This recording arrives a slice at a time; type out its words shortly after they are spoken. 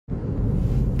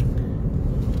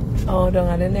Oh, down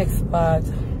at the next part.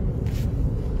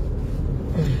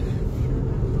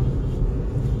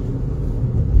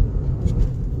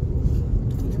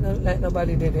 Not like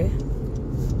nobody did it.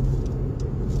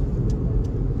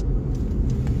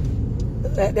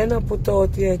 Like they're not put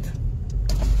out yet.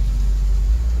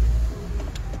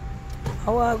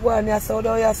 How are you going? You saw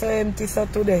down you so empty so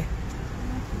today.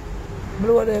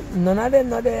 Blow them. None of them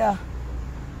not there.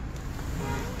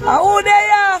 Who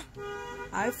there?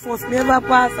 I first never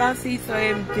pass and see so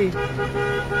empty.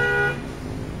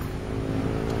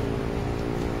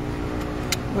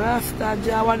 Rasta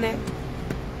Jawane.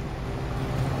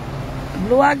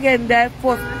 Blow again there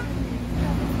first.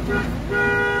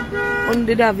 On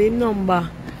did have him number.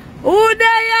 Who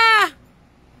there?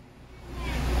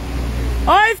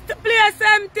 Oh, if the place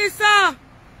empty, sir.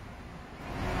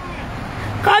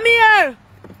 Come here.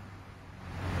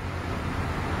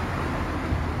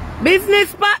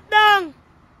 Business back down.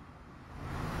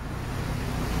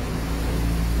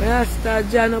 Rasta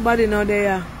Jah, nobody know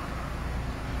there.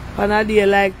 On a day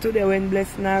like today when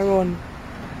blessing around.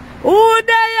 Who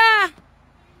there?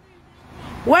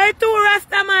 Where two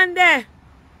Rasta man there?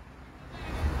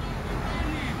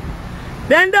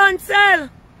 Then don't sell.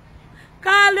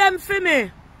 Call them for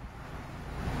me.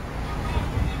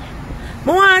 I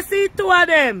want to see two of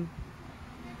them.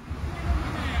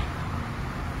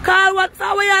 Call what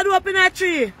for we you do up in a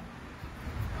tree?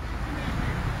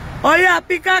 Oh yeah,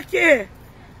 pick a key.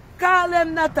 Call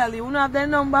them Natalie. You have their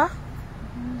number?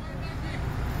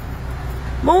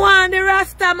 I want the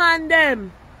Rasta man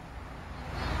them.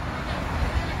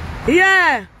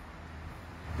 Yeah.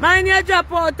 Mind you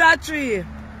drop out a tree.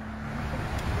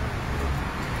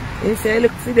 He say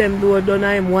look for them do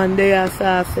Donna him one day I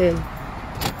saw sell.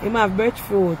 Him have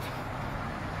breadfruit.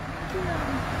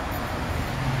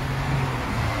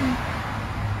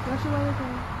 What's your wallet?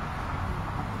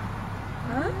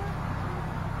 Huh?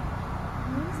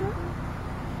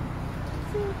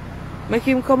 Make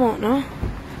him come out now.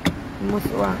 He must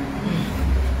walk.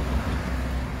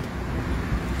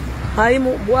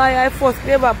 Boy, I first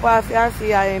never pass here and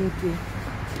see her empty.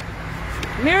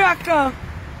 Miracle!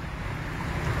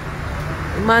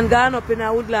 The man gone up in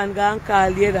a woodland, gone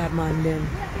call the other man then.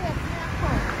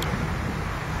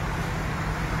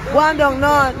 Go on down,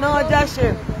 no, Josh.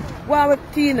 Go on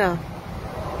with Tina.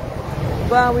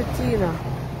 Go on with Tina.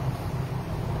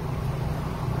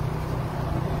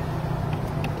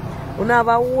 We have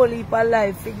a whole heap of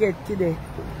life to get today.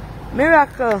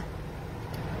 Miracle.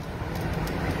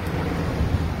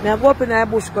 I go up in the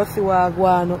bush to see what go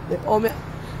on up there. Oh,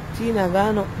 Tina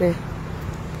gone up there.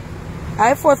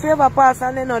 I first ever pass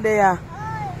and they know there.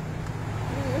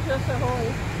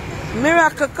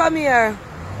 Miracle, come here.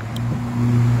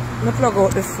 Let me plug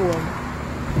out the phone.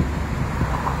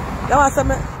 You want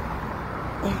some?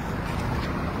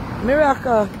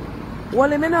 Miracle,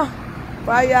 hold me now.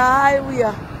 For your highway.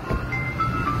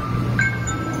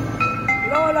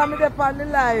 Lord, I'm there on the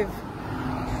live.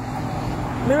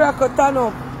 Miracle, turn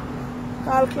up.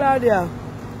 Call Claudia.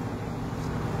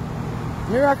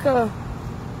 Miracle.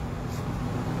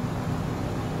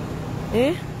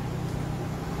 Eh?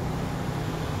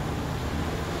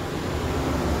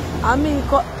 I mean,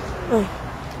 cut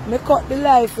the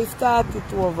life, we start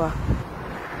it over.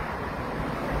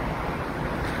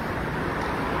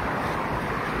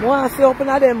 I want to see open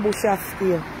at them bushes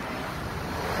still.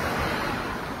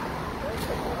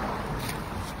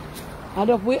 I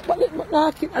don't wait, but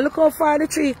look how far the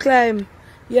tree climb.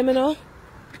 You know?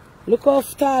 Look how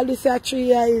tall this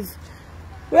tree is.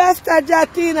 Rasta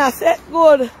Jatina, set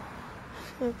good.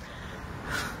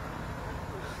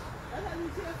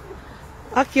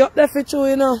 I keep up there for you,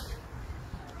 you know.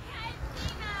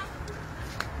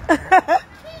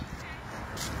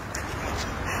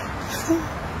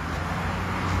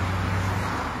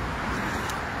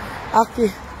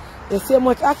 Aki, you see how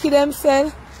much Aki them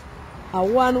sell?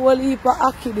 And one whole heap of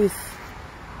Aki this.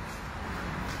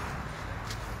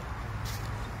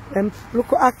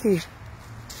 Look at Aki.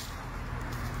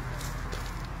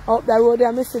 Up the road there,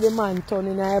 I see the man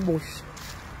turning in a bush.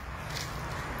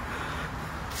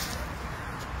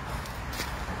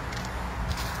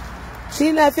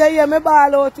 See now, if you hear me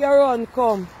ball out, you run,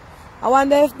 come. I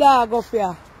wonder if dog up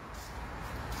here.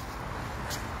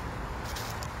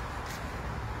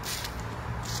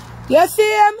 You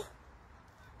see him?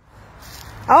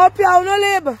 I hope you have no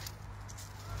live.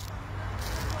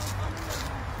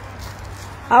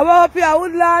 I hope you have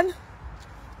woodland.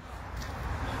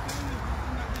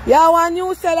 You have one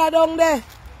new cellar down there.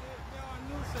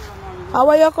 How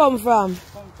where you come from?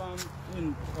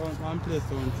 One place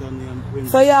on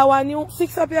so you have one new,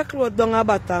 fix up your clothes down at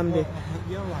bottom there.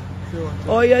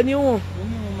 Oh, you new?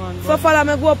 man. So follow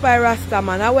me go up by Rasta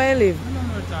man. How where you live? I don't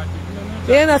know chatting.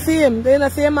 They ain't see him. They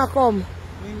ain't see him a come.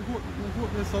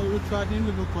 So we try to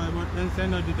look for him, but then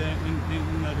send out the day in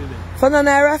the day. So none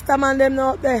of the Rasta man them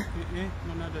not up there?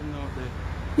 None of them not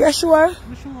there. You sure?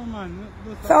 I'm sure, man.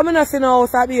 So I'm not seeing no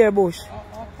house at the bush.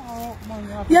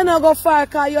 You not go far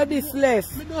because you're this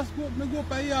left. Me go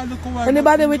by here look away.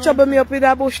 Anybody will trouble me up in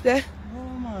that bush there? No,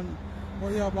 man.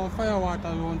 But you have fire water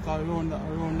around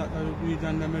that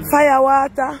region. Fire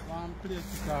water? One place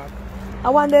to start. I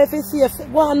wonder if it's safe.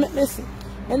 Go on, make me see.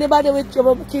 Anybody with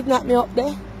trouble kidnap me up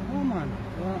there? No, man.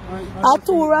 I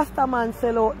two Rasta man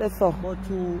sell out there, so. But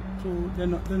they're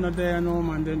not there no,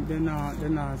 man. They're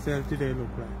not sell today look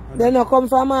like. They not come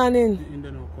from morning? They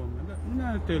don't come. I'm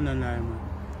not telling a lie, man.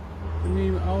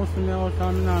 Me house,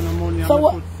 I'm not no money. So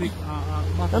what? Sick.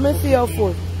 Let me see your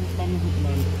food.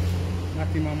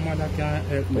 My mother can't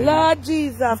help me. Lord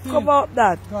Jesus, cover up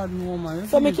that. God no, man.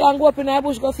 So me can go up in the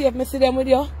bush, go see if me see them with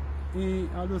you? I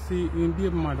don't see him baby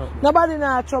mother. Nobody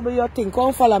not trouble your thing.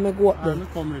 Come follow me go up there.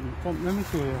 Come, let me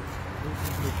show you.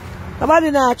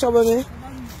 Nobody not trouble me.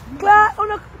 Clark,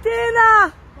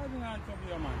 Tina!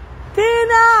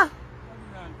 Tina!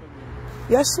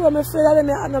 You sure me feel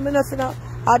that me not see no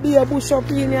I be a bush up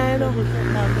in here, you know.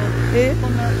 Eh?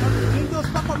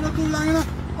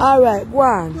 Alright, go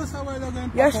on.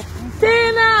 Yes,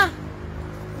 Tina!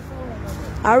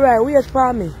 Alright, wait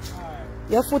for me.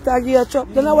 Your foot are gear chop.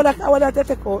 You know what I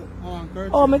take out?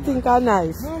 Oh, me think I'm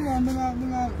nice.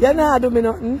 You know do me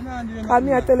nothing. Because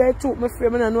me I tell you the truth, my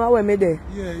friend, I don't know where me there.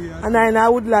 And I in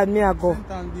a woodland, me I go.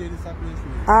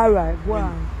 Alright, go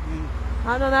on.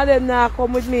 And none of them now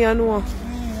come with me, you know.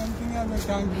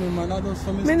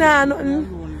 Me nah nothing.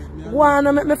 Go on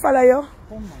and make me follow you.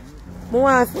 I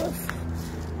want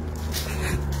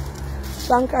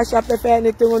Thank you, shop if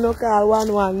anything you no call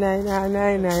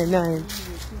 1199999.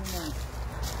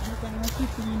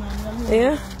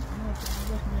 Yeah?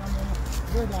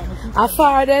 How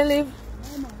far they live?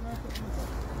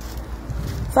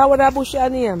 So what that bush your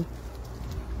name?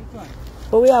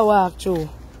 But we are walk through.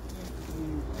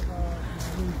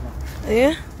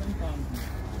 Yeah?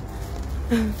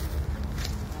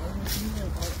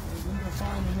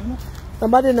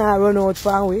 Somebody now run out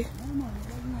far away.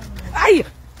 Aye!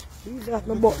 Jesus,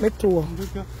 me bought me too.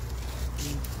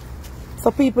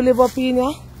 So people live up in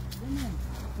here?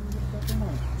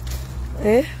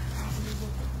 Eh?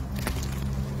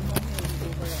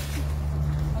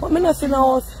 But me not see no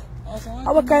house.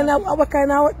 Our kind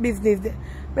of business there.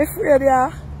 Me afraid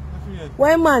yeah.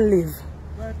 Where man live?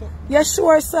 You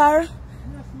sure, sir?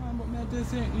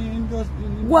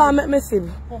 Go on, make me see.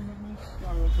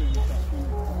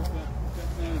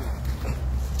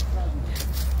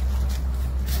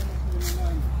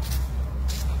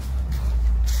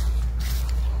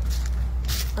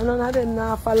 I none of them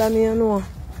now follow me, you know.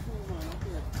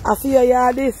 I see your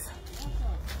yard this.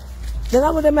 Then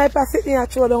I'm going to make a sit in and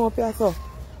throw them up here, so.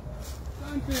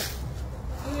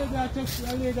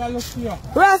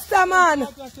 Rasta man!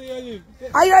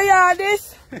 Are your yard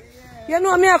this? You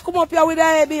know me, I come up here with a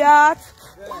heavy heart.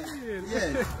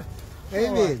 Yeah.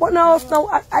 Amen. But now,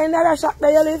 I in that shop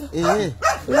there you live? Yeah.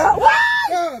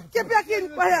 What? Keep your king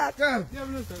quiet.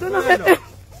 Do not let them.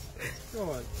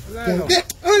 Go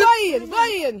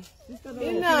in.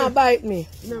 He not bite me.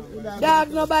 Dog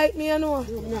no bite me, you know.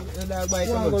 Dog bite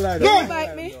me. Don't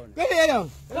bite me. Go lay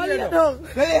down. Go lay down.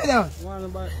 Go lay down.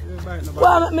 Go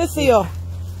on, let me see you.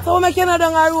 So we make you down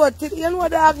a road. You know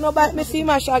dog no bite me, see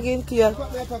my shagging tail.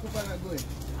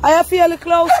 Are you feeling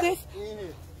close this?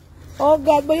 Oh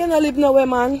God, but you don't live nowhere,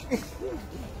 man.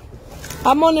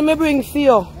 I'm money me bring for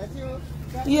you.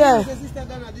 Yeah.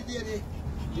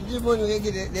 You money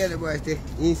get the other boys take.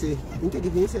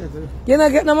 You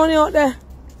not get no money out there?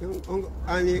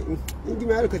 And you give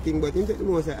me a look at thing, but you take the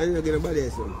most and you get a body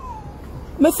son.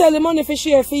 Me sell the money for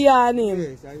share for your name.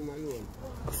 Yes, I'm alone.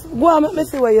 Go on, let me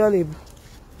see where you live.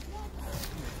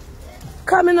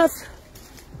 Come in us.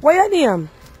 What your name?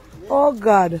 Oh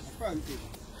God.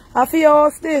 I feel your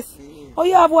house this. Oh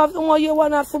you have you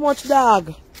want to have so much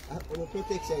dog? I want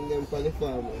protection them for the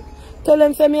farm. Tell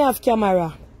them say me have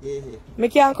camera. Yeah. Me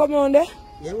can't come around there?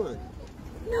 Yeah man.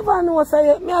 Never know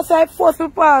say me I say force to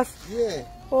pass. Yeah.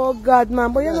 Oh God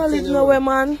man, but you don't live nowhere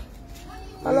man.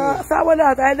 Yeah. So what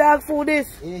that? I dog food this?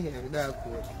 Yeah, dog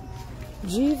food.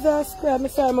 Jesus Christ, me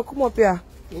sorry me come up here.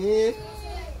 Yeah.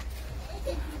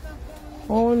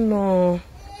 Oh no.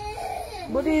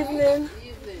 Good evening.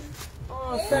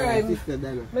 Oh sorry. Sister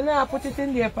Donna. Me nah put it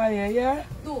in there for you, yeah?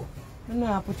 No. Me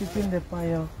nah put it in there for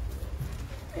you.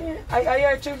 Are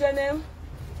your children them?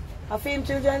 A film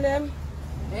children them?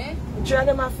 Eh? Children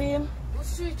them a film?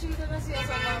 3 children I see us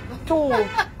on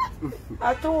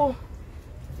 2. 2.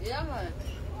 Yeah, man.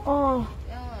 Oh.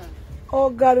 Yeah, man. Oh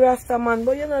God, Rasta man,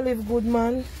 but you don't live good,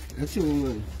 man. That's you,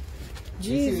 man.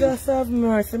 Jesus have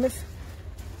mercy. We have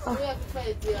to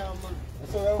fight here, man.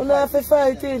 You have to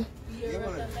fight it. Yeah,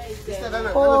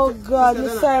 man. Oh God, me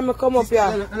sorry me come up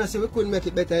here. And I say we couldn't make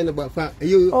it better, but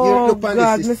you Oh look on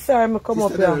God, this. me sorry me come up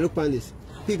Sister Donna, here. look on this.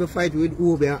 People fight with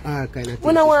Uber and all kind of things.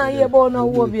 We don't want to hear about no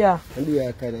Wobia. And do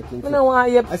all kind of things. We don't want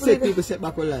to hear. I said people set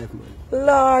back on life, man.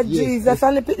 Lord Yes, Jesus, yes.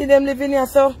 and the people them living here,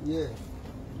 so Yeah.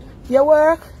 you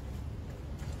work?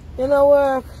 You don't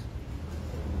work?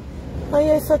 And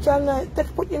you're such a nice.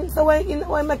 Take put in, so why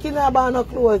making a bar no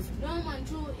clothes? No, man,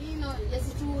 too, you know,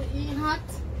 it's too hot.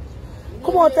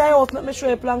 Come out of your house, let me show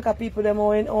you planka people them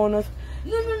who in owners.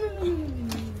 No.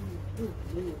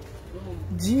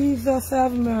 Jesus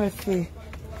have mercy.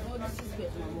 No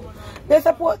disrespect, man. They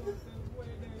support.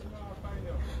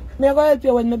 Me I go help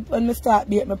you when me start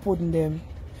bake me pudding them.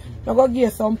 I go give you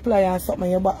some pliers and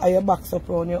something and your box up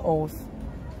around your house.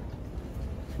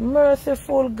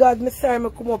 Merciful God, me sorry me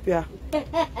come up here.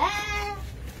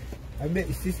 I bet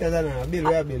Sister Donna, bill,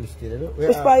 we have bill still, you know?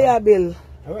 It's for your bill.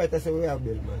 Alright, I say we have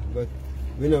bill, man. But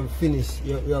we don't finish.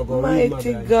 You're going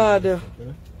Mighty God. You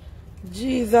know?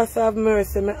 Jesus have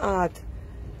mercy, my heart.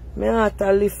 My heart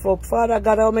to lift up. Father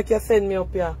God, I'll make you send me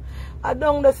up here. I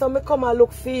down there, so me come and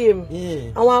look for him. Yeah.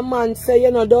 And one man say,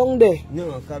 you know, down there.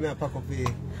 No, come here, pack up here.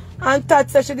 And Tad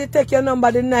said she did take your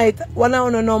number the night, one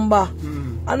on a number.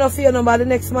 I know for your number, the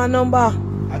next man number.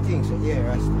 I think so, yeah,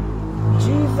 Rasta.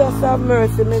 Jesus have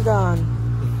mercy, me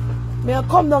gone. Me I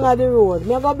come down at the road.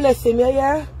 Me I go bless him, you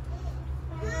hear?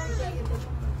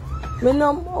 Me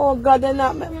no, oh God, they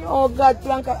not, oh God,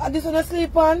 planka. This one a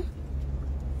sleep on?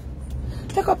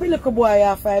 Take up your little boy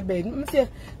off my bed. Me say,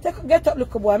 get up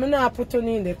little boy, me not put on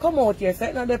in there. Come out here, so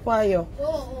it's not there for you.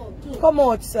 Come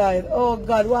outside. Oh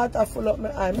God, water full up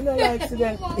my eye. Me no like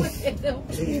accident.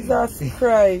 Jesus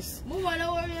Christ.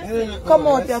 Come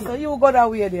out here, so you go that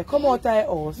way there. Come out of your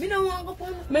house. Me don't want to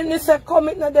go. Me say, come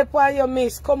it not there for you,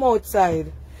 miss. Come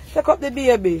outside. Take up the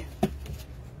baby.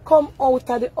 Come out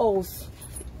of the house.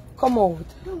 Come out.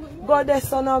 Go there,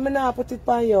 so now me not put it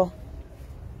on you.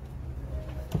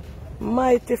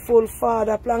 Mightyful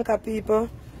Father, planka people.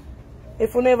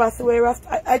 If you never see where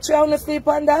Rasta, I try to sleep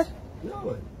on that. No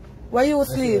one. Where you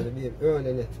sleep? Around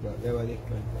the next part. Never lick,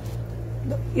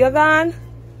 man. You gone?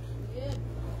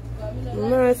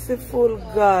 Merciful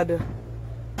God.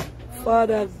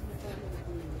 Father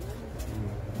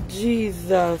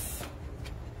Jesus.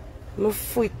 My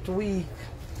foot weak.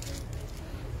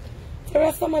 The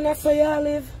rest of man that's where you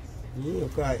live? Yeah,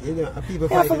 because, you know, people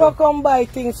You have to go come buy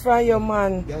things from your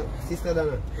man. Yeah, Sister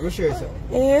Donna, I'm sure so.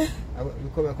 Yeah? We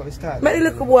come start. Make the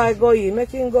little boy go in.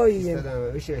 Make him go Sister in. Donna,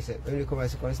 we sure so. When we come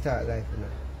start life, you know,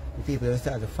 the people don't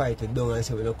start to fight with down and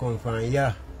say we don't come from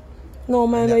here. No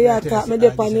man, no, you talk. Me dey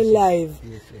on the live.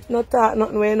 No talk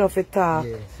nothing where enough to talk.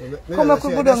 Yeah, so, Come up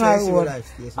with go down the road.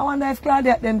 I wonder if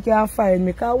Claudia them can find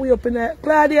me. Because we up in there.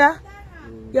 Claudia,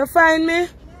 you find me?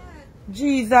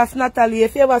 Jesus, Natalie,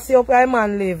 if you ever see up where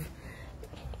man live.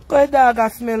 Because the dog a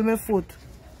smell my foot.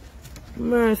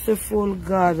 Merciful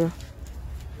God.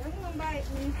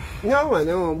 No man,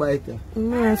 no one bite you.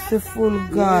 Merciful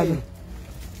God. Yeah.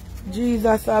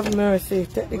 Jesus have mercy.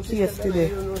 Take the case today.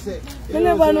 You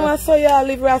never know I saw you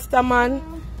live Rasta, man.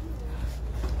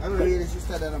 I'm not really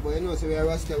Sister Donna, but you know, so we are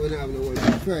Rasta, we don't have no word.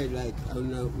 Pride, like,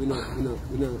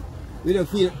 we don't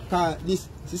feel, cause this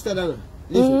Sister Donna,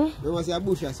 listen, there was a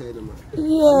bush I said, man.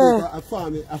 Yeah.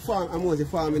 I'm was a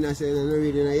farming, I said, I'm not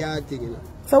really in a yard thing, you know.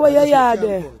 So where your yard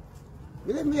there?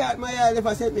 My yard left,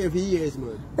 I sent me for years,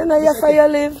 man. Then I for you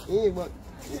live? Yeah, but,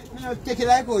 you know, take it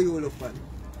like how you look, man.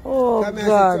 Oh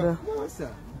God. No, sir.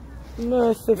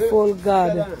 Merciful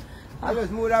God. I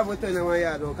just moved out to my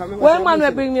yard. When man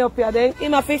will bring me up here then?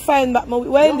 Him have to find back my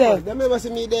when there? They never see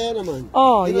me there, no, man.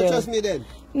 Oh, you yeah. don't trust me then?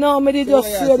 No, me did just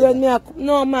see when me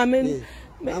no man, me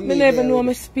never know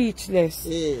me speechless.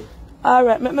 Yeah.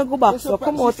 Alright, let me go back so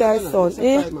come out there son.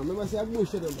 Eh?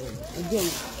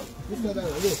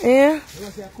 Yeah?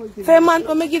 So man,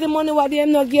 when me give the money what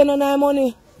them not give no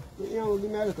money?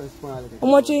 How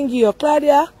much you give you?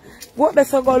 Claudia, go up there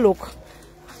so go look.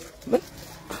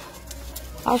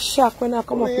 I shock when I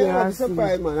come up here and see.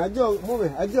 Man. I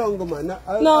jungle, man.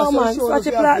 No, man, such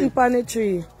a planting on the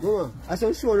tree. Mama, I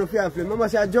saw show of your flame. Mama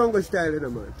say a jungle style, you know,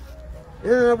 man. You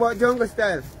know about jungle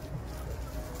style?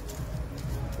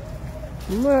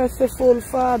 Merciful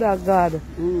Father God.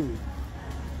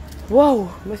 Wow,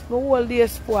 my whole day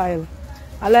spoil.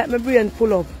 I let my brain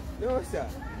pull up. No, sir.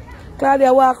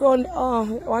 Claudia walk around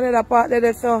one other part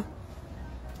there, so.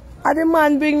 And the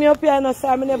man bring me up here and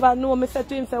I never know. I said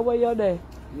to him, say, where you there?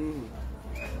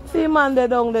 See man there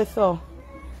down there, so.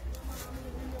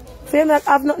 See him not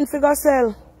have nothing to go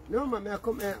sell. No, man, I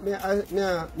come here,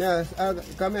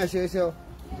 come here, say, so.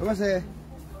 I say,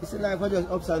 it's like I just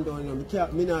ups and downs, you know.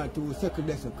 I not to second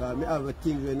this, because I have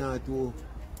things we not to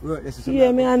work this. Yeah,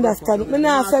 I understand. I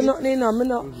not say nothing, you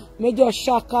know. I just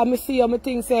shock, because I see how I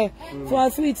think, say, for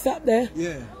a sweet stop there.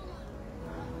 Yeah.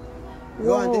 You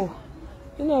want it?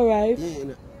 You know, right?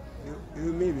 Yeah,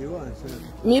 you maybe want, so.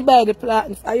 Me buy the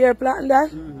plants. Are you planting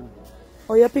that?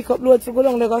 Or you pick up loads to go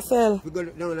down there go sell? We go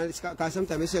down and because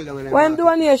sometimes we sell down there. When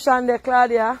donation there,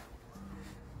 Claudia?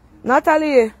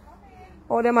 Natalie?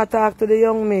 How them talk to the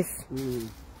young miss?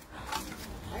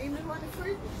 Are you in the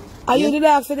fridge? Are you the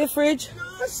dog to the fridge?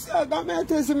 No, sir, that man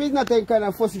tells me he's not that kind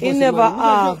of fussy. He never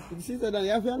have. Sister, you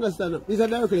have to understand. He's a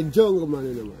directly jungle man,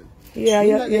 you know, man. Yeah, he's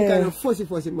yeah, not yeah. that kind of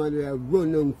fussy man where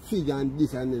run down figure and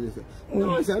this and then.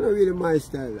 No, sir, not really my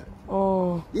style. That.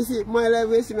 Oh. You see, my life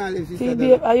is my life. See,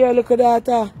 babe, are you a look at that?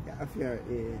 Yeah, I feel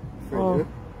friend,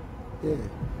 yeah.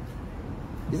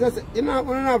 It's just, you know,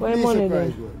 we're not where be money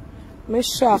surprised, there? man. Me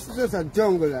shocked. It's just a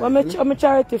jungle. Like, Where my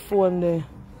charity phone there?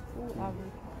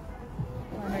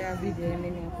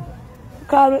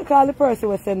 Call the person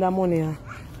who send the money.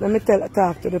 Let me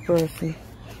talk to the person.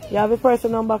 You have the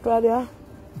person number, Claudia?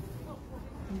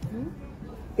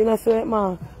 You know, so it,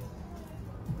 Mark?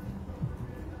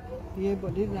 Yeah,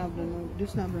 but this not the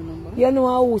number. You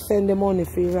know who send the money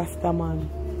for Rasta man?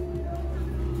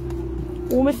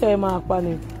 Who me say Mark on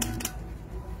it?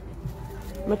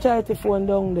 My charity phone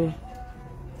down there.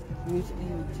 Which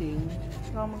anything?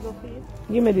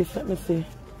 Give me this, let me see.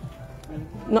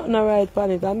 Nothing I write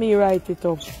on it, and me write it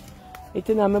up. It's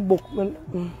in my book.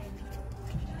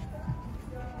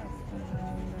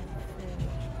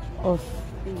 Us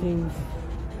things.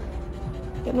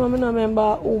 You know, I don't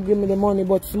remember who give me the money,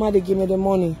 but somebody give me the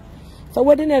money. So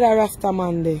what do you need a Rasta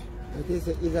man there? It's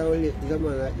a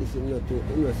man like this,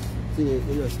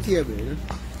 not stable, you know?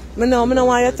 I don't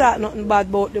want you to talk nothing bad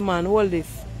about the man. Hold this.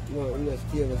 No, not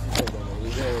stable, sister.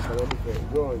 He's going for a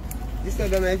different. Go on. Sister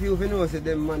Donna, if you know, say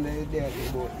them man there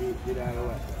about the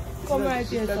what. Come right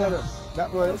here, sir.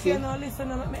 That man, if you don't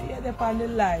listen, I'm here on the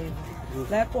live.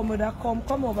 Like, come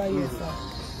over here, sir.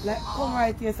 Like, come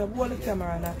right here, sir. Hold the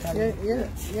camera, Natalie.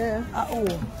 Yeah.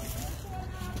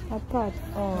 A part.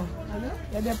 Oh.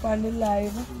 You're there on the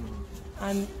live.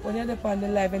 And when you're there on the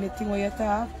live, anything when you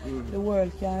talk, the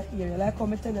world can't hear you. Like,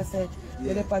 come tell you, say,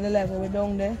 you're there on the live when we're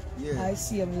down there. I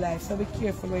see him live. So be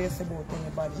careful what you say about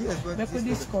anybody. Yes, but make we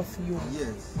discuss you.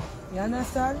 Yes. You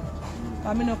understand?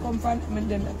 I mean, I come from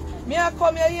them. Me, I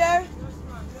come here.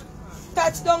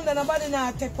 Touch down, then nobody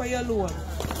now take for your loan.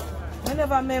 I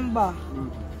never remember.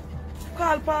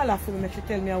 Call Paula for me if you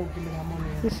tell me how to give me the money.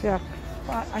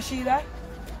 Yeah. Is she that?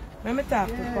 Let me talk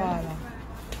to Paula.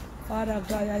 Father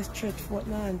God, I stretch forth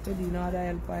now and to you, other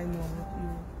help I know with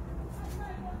you.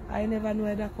 I never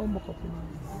know that come back up in me.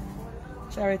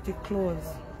 Charity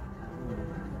close.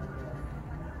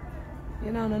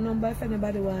 You know, no number if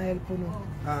anybody want to help you know.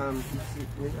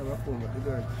 We have a phone, but we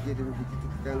don't get it, we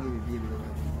can give you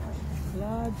the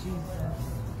Lord Jesus.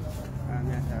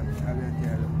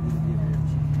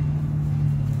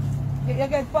 You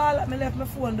get Paul, I left my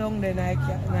phone down there in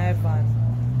my van.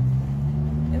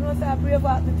 You know, so I pray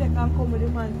about to take and come with the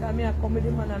man, because I come with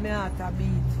the man and my heart a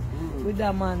beat with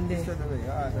that man there.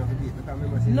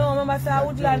 No, remember, say I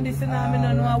would land this and I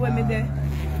don't know where me there.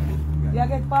 You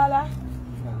get Paula?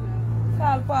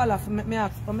 Call Paula for me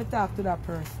ask, for me talk to that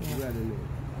person. Because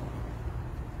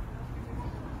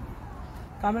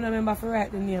I don't remember to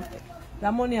write the name.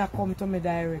 The money will come to me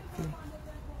directly.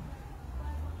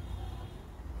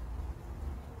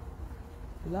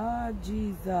 Lord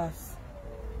Jesus.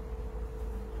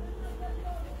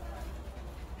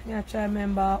 I try to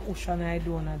remember Usha and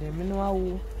Donna them. I know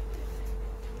who.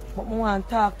 But I want to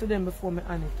talk to them before I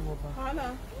hand it over.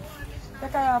 Hello.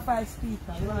 Take her off my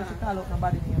speaker. You want to call out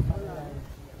nobody name for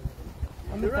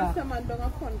the The Rasta man down a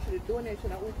country, the donation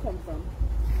that would come from.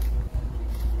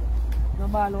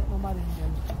 Nobody out nobody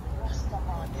name.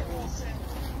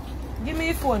 Give me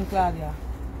your phone, Claudia.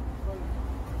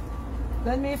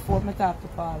 Let me your phone, I talk to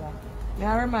Paula. May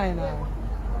I remind her?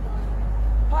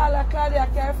 Paula, Claudia,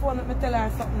 carry phone, let me tell her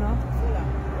something now.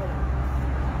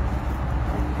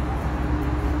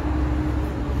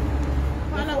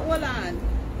 Paula, hold on.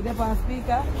 You there on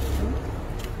speaker?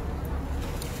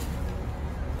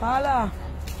 Paula,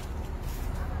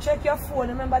 check your phone.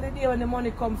 Remember the day when the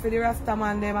money come for the Rasta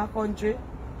man in my country?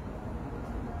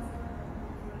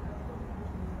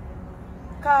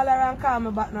 Call her and call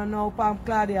me back now on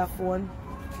Claudia's phone.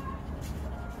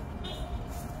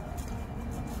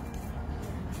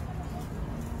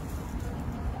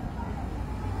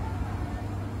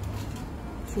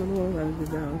 sure the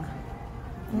dog.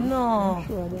 No. I'm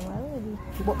sure them already.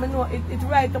 But me know it's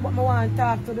right but me want to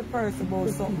talk to the person about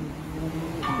something.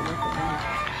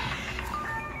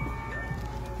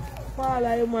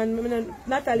 Paula, you man,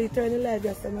 Natalie turn the light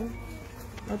just now.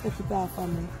 I'll take it off for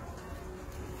me.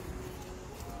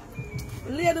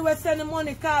 Lady will send the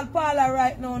money, call Paula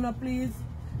right now, no, please.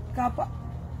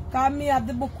 Cause me have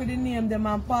the book with the name them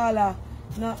and Paula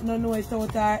no know it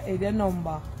out her head, the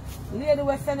number. Lady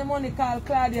will send the money, call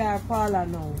Claudia or Paula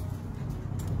now.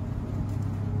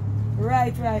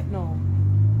 Right now.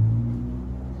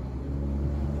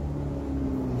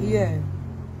 Yeah.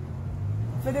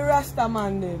 For the Rasta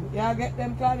man them. You get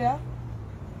them, Claudia?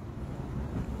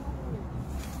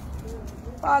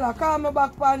 Paula, call me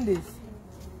back on this.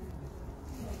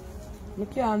 I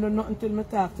can't do nothing till I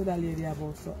talk to that lady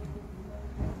about something.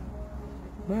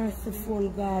 Merciful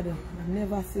God, I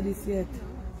never see this yet.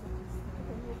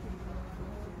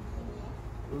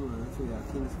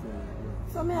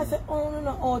 So me I say, oh no,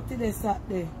 no, out to the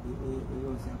Saturday.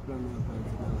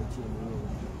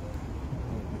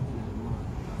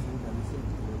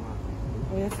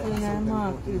 Oh, you're selling a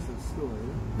market.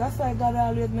 That's why God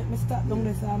always make me stop down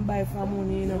this and buy for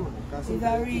money, you know. It's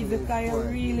a reason because you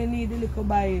really need the little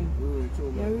buying.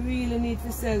 You really need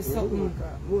to sell something.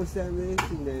 Most times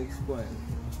everything they spoil.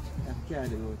 I carry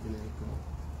them out in the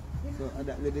car. So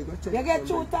that lady go check. You get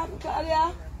two time,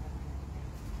 Claudia?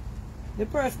 The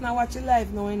person I watch your life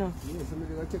now, you know. Yeah,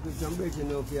 somebody go check with some break, you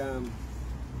know, if you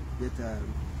get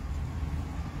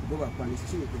go back on the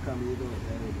street because you don't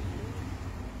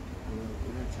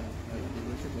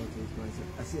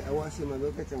I see, I wash him and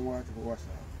look at him water for wash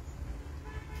out.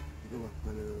 Go back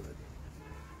on the road.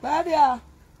 Claudia!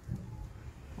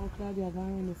 Oh, Claudia, go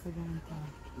around for them.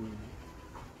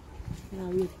 Now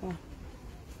wait for.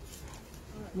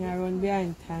 Now run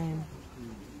behind time.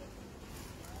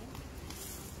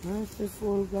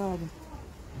 Merciful God.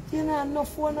 You don't have no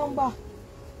phone number.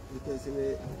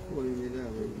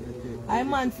 I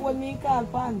man phone me call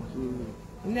pan.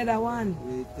 Another one.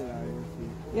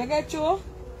 You get you?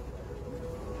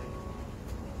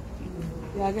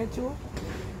 You get you?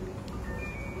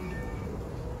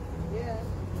 Yeah.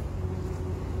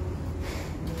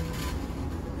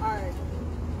 Alright.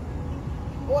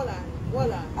 Hold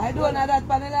on. I don't know that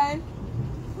panel line.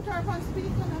 Put her on speaker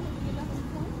now.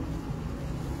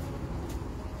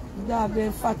 Dog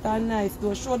them fat and nice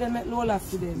though. Show them at Lola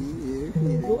to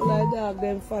them. Look like dog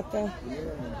them fatter.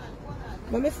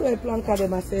 Let me see a planka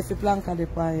them and say if you planka the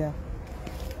pan here.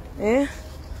 Eh?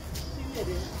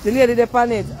 The lady the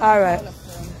pan it. Alright.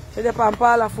 So the pan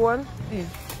Paula phone? Yeah.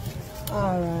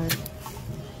 Alright.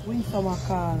 Win some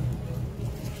call.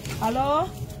 Hello?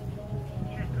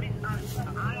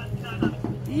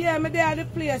 Yeah, me there at the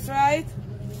place, right?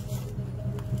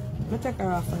 Me take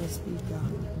her off on the speaker.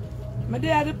 Me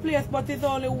there at the place, but it's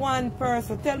only one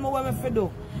person. Tell me what me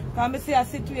do. Because I see a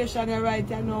situation here right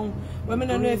now where I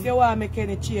don't know if you want to make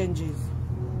any changes.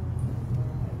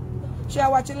 She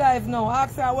watch it live now.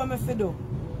 Ask her what me do.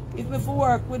 If me for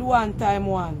work with one time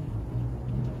one.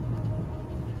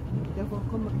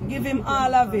 Give him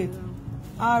all of it.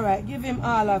 Alright, give him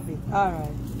all of it. Alright.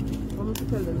 I'm going to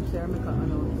tell them to make an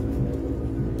announcement.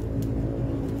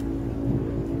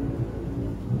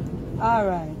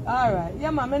 Alright.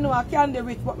 Yeah, man, I know I can't do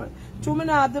it, but to me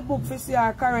now have the book for see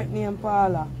her current name,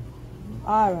 Paula.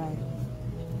 Alright.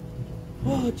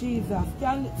 Oh, Jesus.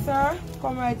 Sir,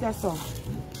 come right here, son.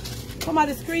 Come on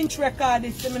the screen record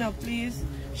this to me now, please.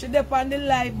 She dep on the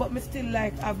live, but me still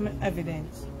like have my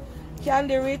evidence.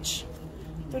 Candy Rich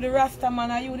to the Rasta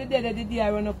man, are you the dead of the day I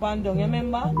run up and down, you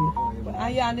remember?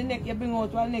 And you on the neck, you bring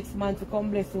out one next man to come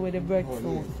bless you with the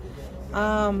breadfruit.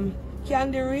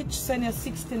 Candy Rich send you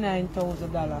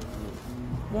 $69,000.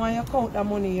 Want you count the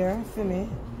money here for me?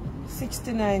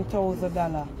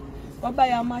 $69,000. But buy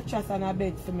a mattress and a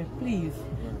bed for me, please.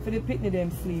 For the picnic them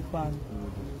sleep on.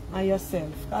 And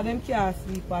yourself. Because them can't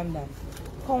sleep on that.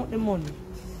 Count the money.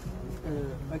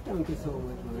 I thank you so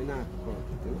much, man.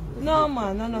 No,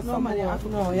 man.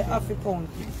 No, you have to count.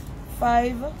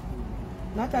 5.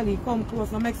 Natalie, come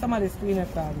close. Now make some of the screen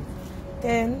record.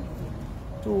 10,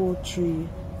 2, 3,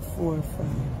 4, 5.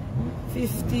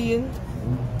 15.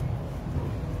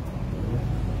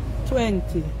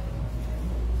 20.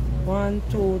 1,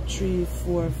 2, 3,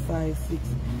 4, 5, 6,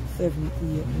 7,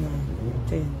 8, 9,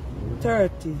 10.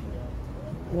 30.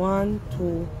 1,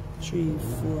 2, 3,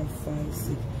 4, 5,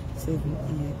 6, 7, 8,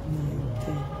 9,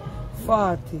 10.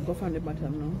 40. Go from the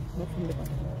bottom now. Go from the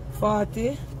bottom.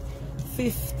 40.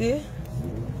 50.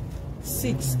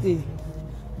 60.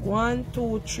 1,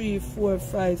 2, 3, 4,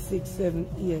 5, 6, 7,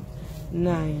 8,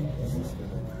 9.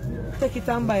 take it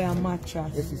and buy a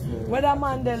mattress. Yes, sister. Where that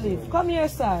man they live? Come here,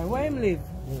 sir. Where him live?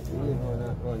 He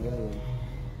live on the lane.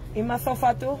 He must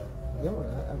suffer too? Yeah,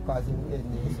 I'm causing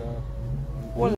headache, so.